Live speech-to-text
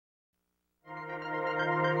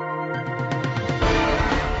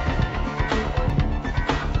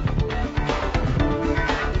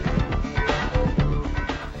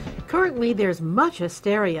Currently, there's much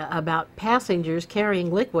hysteria about passengers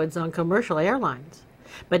carrying liquids on commercial airlines.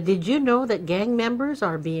 But did you know that gang members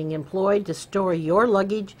are being employed to store your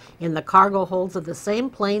luggage in the cargo holds of the same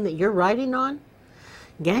plane that you're riding on?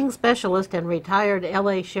 Gang specialist and retired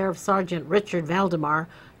LA Sheriff Sergeant Richard Valdemar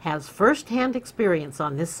has first-hand experience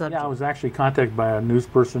on this subject. Yeah, I was actually contacted by a news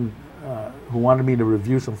person who wanted me to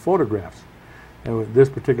review some photographs. And this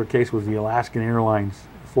particular case was the Alaskan Airlines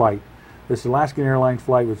flight. This Alaskan Airlines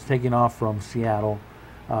flight was taking off from Seattle,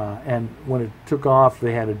 and when it took off,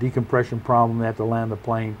 they had a decompression problem. They had to land the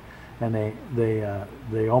plane, and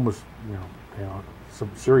they almost, some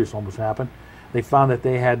serious almost happened. They found that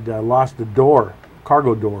they had lost the door,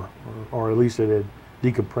 cargo door, or at least it had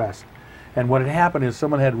decompressed. And what had happened is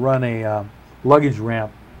someone had run a luggage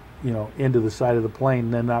ramp, into the side of the plane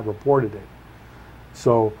and then not reported it.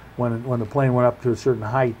 So when the plane went up to a certain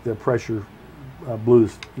height, the pressure blew,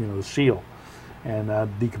 the seal and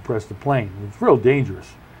decompressed the plane. It's real dangerous.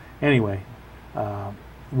 Anyway,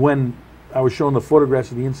 when I was showing the photographs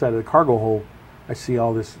of the inside of the cargo hold, I see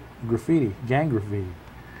all this graffiti, gang graffiti.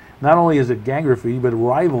 Not only is it gang graffiti, but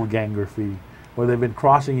rival gang graffiti, where they've been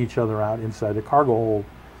crossing each other out inside the cargo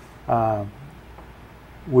hold,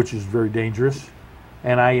 which is very dangerous.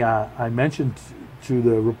 And I mentioned to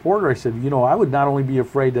the reporter, I said, I would not only be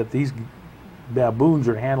afraid that these baboons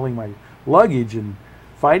are handling my luggage and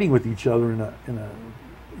fighting with each other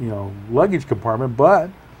in a luggage compartment,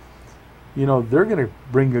 but they're going to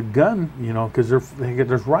bring a gun, because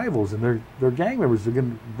there's rivals and they're gang members. They're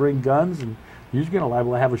going to bring guns, and you're going to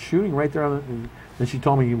liable to have a shooting right there on the. And she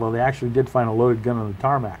told me, well, they actually did find a loaded gun on the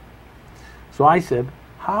tarmac. So I said,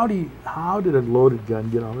 how did a loaded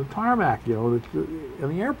gun get on the tarmac, in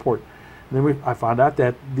the airport? And then I found out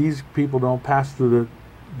that these people don't pass through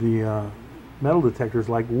the metal detectors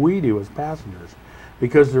like we do as passengers.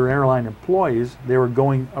 Because they're airline employees, they were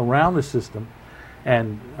going around the system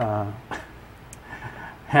and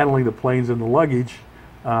handling the planes and the luggage,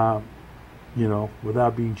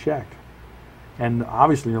 without being checked. And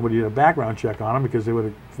obviously nobody did a background check on them because they would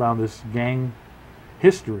have found this gang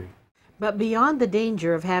history. But beyond the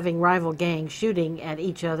danger of having rival gangs shooting at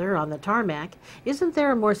each other on the tarmac, isn't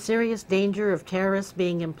there a more serious danger of terrorists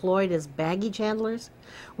being employed as baggage handlers?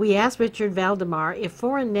 We asked Richard Valdemar if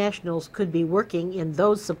foreign nationals could be working in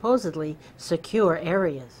those supposedly secure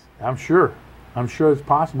areas. I'm sure it's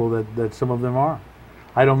possible that some of them are.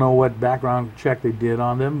 I don't know what background check they did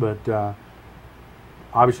on them, but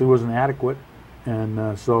obviously it wasn't adequate,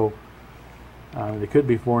 and so they could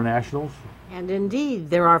be foreign nationals. And indeed,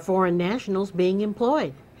 there are foreign nationals being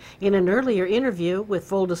employed. In an earlier interview with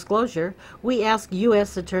Full Disclosure, we asked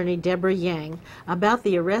U.S. Attorney Debra about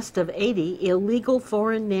the arrest of 80 illegal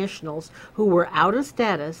foreign nationals who were out of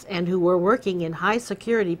status and who were working in high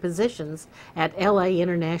security positions at L.A.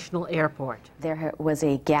 International Airport. There was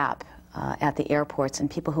a gap at the airports,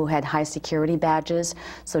 and people who had high security badges,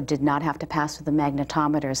 so did not have to pass through the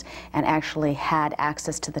magnetometers, and actually had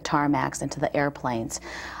access to the tarmacs and to the airplanes.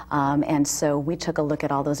 And so we took a look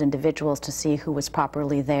at all those individuals to see who was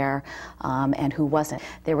properly there and who wasn't.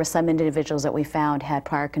 There were some individuals that we found had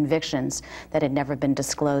prior convictions that had never been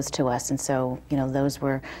disclosed to us, and so those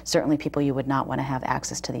were certainly people you would not want to have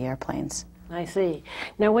access to the airplanes. I see.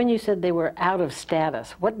 Now, when you said they were out of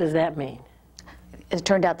status, what does that mean? It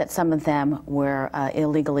turned out that some of them were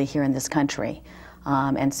illegally here in this country,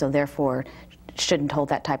 and so therefore shouldn't hold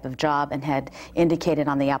that type of job, and had indicated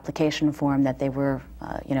on the application form that they were,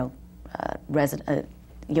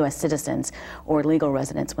 U.S. citizens or legal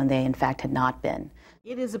residents when they in fact had not been.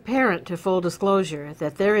 It is apparent to Full Disclosure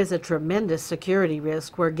that there is a tremendous security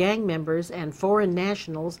risk where gang members and foreign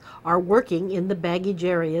nationals are working in the baggage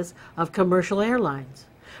areas of commercial airlines.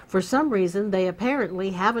 For some reason, they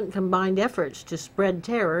apparently haven't combined efforts to spread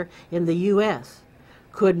terror in the U.S.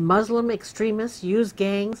 Could Muslim extremists use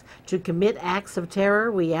gangs to commit acts of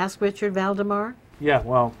terror, we asked Richard Valdemar? Yeah,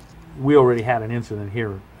 well, we already had an incident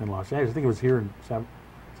here in Los Angeles. I think it was here in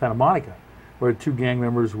Santa Monica, where 2 gang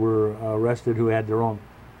members were arrested who had their own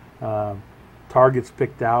targets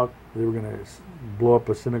picked out. They were going to blow up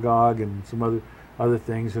a synagogue and some other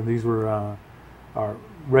things, and these were our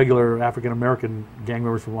regular African-American gang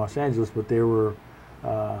members from Los Angeles, but they were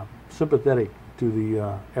sympathetic to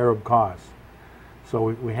the Arab cause. So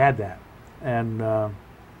we had that. And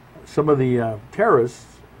some of the terrorists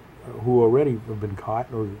who already have been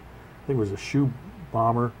caught, or I think it was a shoe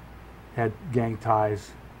bomber, had gang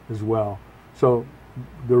ties as well. So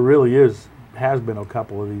there really has been a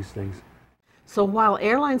couple of these things. So while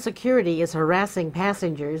airline security is harassing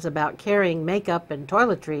passengers about carrying makeup and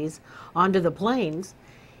toiletries onto the planes,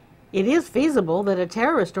 It is feasible that a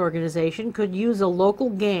terrorist organization could use a local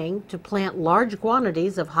gang to plant large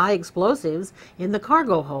quantities of high explosives in the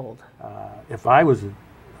cargo hold. If I was a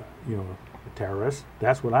terrorist,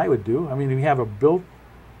 that's what I would do. I mean, we have a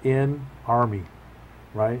built-in army,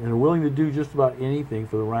 right? And they're willing to do just about anything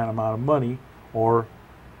for the right amount of money or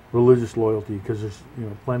religious loyalty, because there's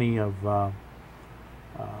plenty of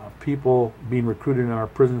people being recruited in our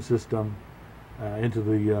prison system into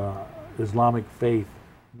the Islamic faith.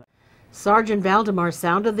 Sergeant Valdemar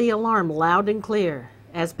sounded the alarm loud and clear.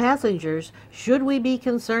 As passengers, should we be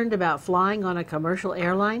concerned about flying on a commercial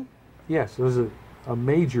airline? Yes, there's a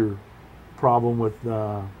major problem with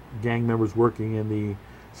gang members working in the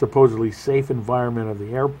supposedly safe environment of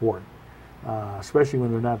the airport, especially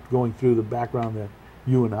when they're not going through the background that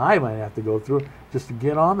you and I might have to go through just to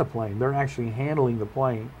get on the plane. They're actually handling the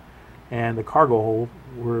plane and the cargo hold,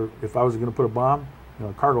 where if I was going to put a bomb,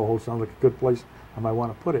 a cargo hold sounds like a good place I might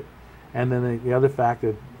want to put it. And then the other fact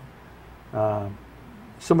that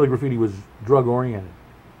some of the graffiti was drug oriented.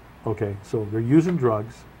 Okay, so they're using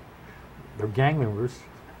drugs, they're gang members,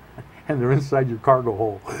 and they're inside your cargo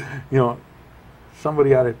hold.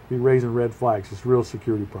 Somebody ought to be raising red flags. It's a real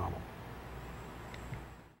security problem.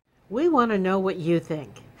 We want to know what you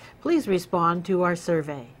think. Please respond to our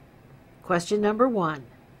survey. Question number 1.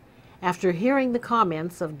 After hearing the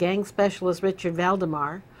comments of gang specialist Richard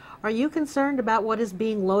Valdemar, are you concerned about what is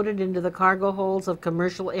being loaded into the cargo holds of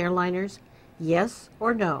commercial airliners? Yes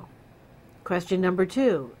or no? Question number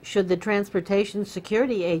 2. Should the Transportation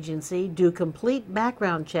Security Agency do complete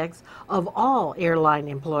background checks of all airline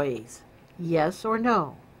employees? Yes or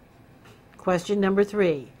no? Question number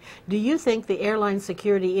 3. Do you think the airline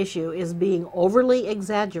security issue is being overly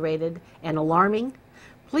exaggerated and alarming?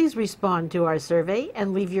 Please respond to our survey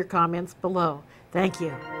and leave your comments below. Thank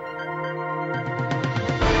you.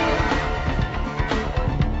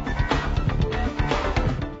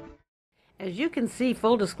 As you can see,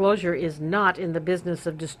 full disclosure is not in the business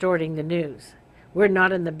of distorting the news. We're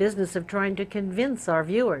not in the business of trying to convince our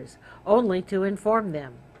viewers, only to inform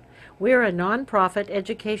them. We're a nonprofit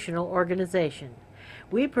educational organization.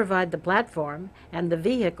 We provide the platform and the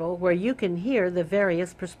vehicle where you can hear the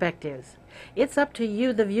various perspectives. It's up to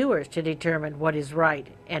you, the viewers, to determine what is right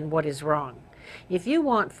and what is wrong. If you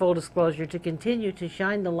want full disclosure to continue to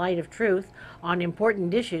shine the light of truth on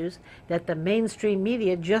important issues that the mainstream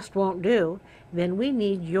media just won't do, then we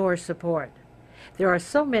need your support. There are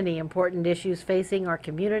so many important issues facing our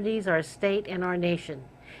communities, our state, and our nation,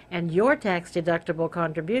 and your tax-deductible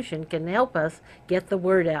contribution can help us get the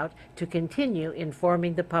word out to continue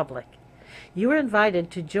informing the public. You are invited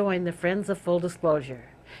to join the Friends of Full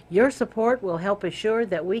Disclosure. Your support will help assure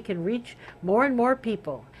that we can reach more and more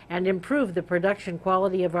people and improve the production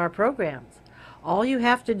quality of our programs. All you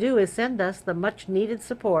have to do is send us the much-needed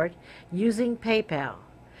support using PayPal.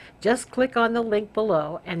 Just click on the link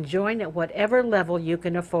below and join at whatever level you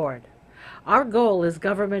can afford. Our goal is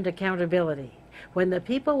government accountability. When the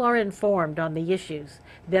people are informed on the issues,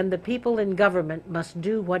 then the people in government must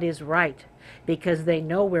do what is right, because they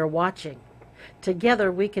know we're watching.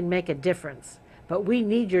 Together we can make a difference, but we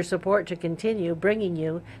need your support to continue bringing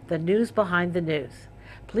you the news behind the news.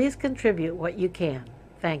 Please contribute what you can.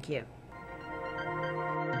 Thank you.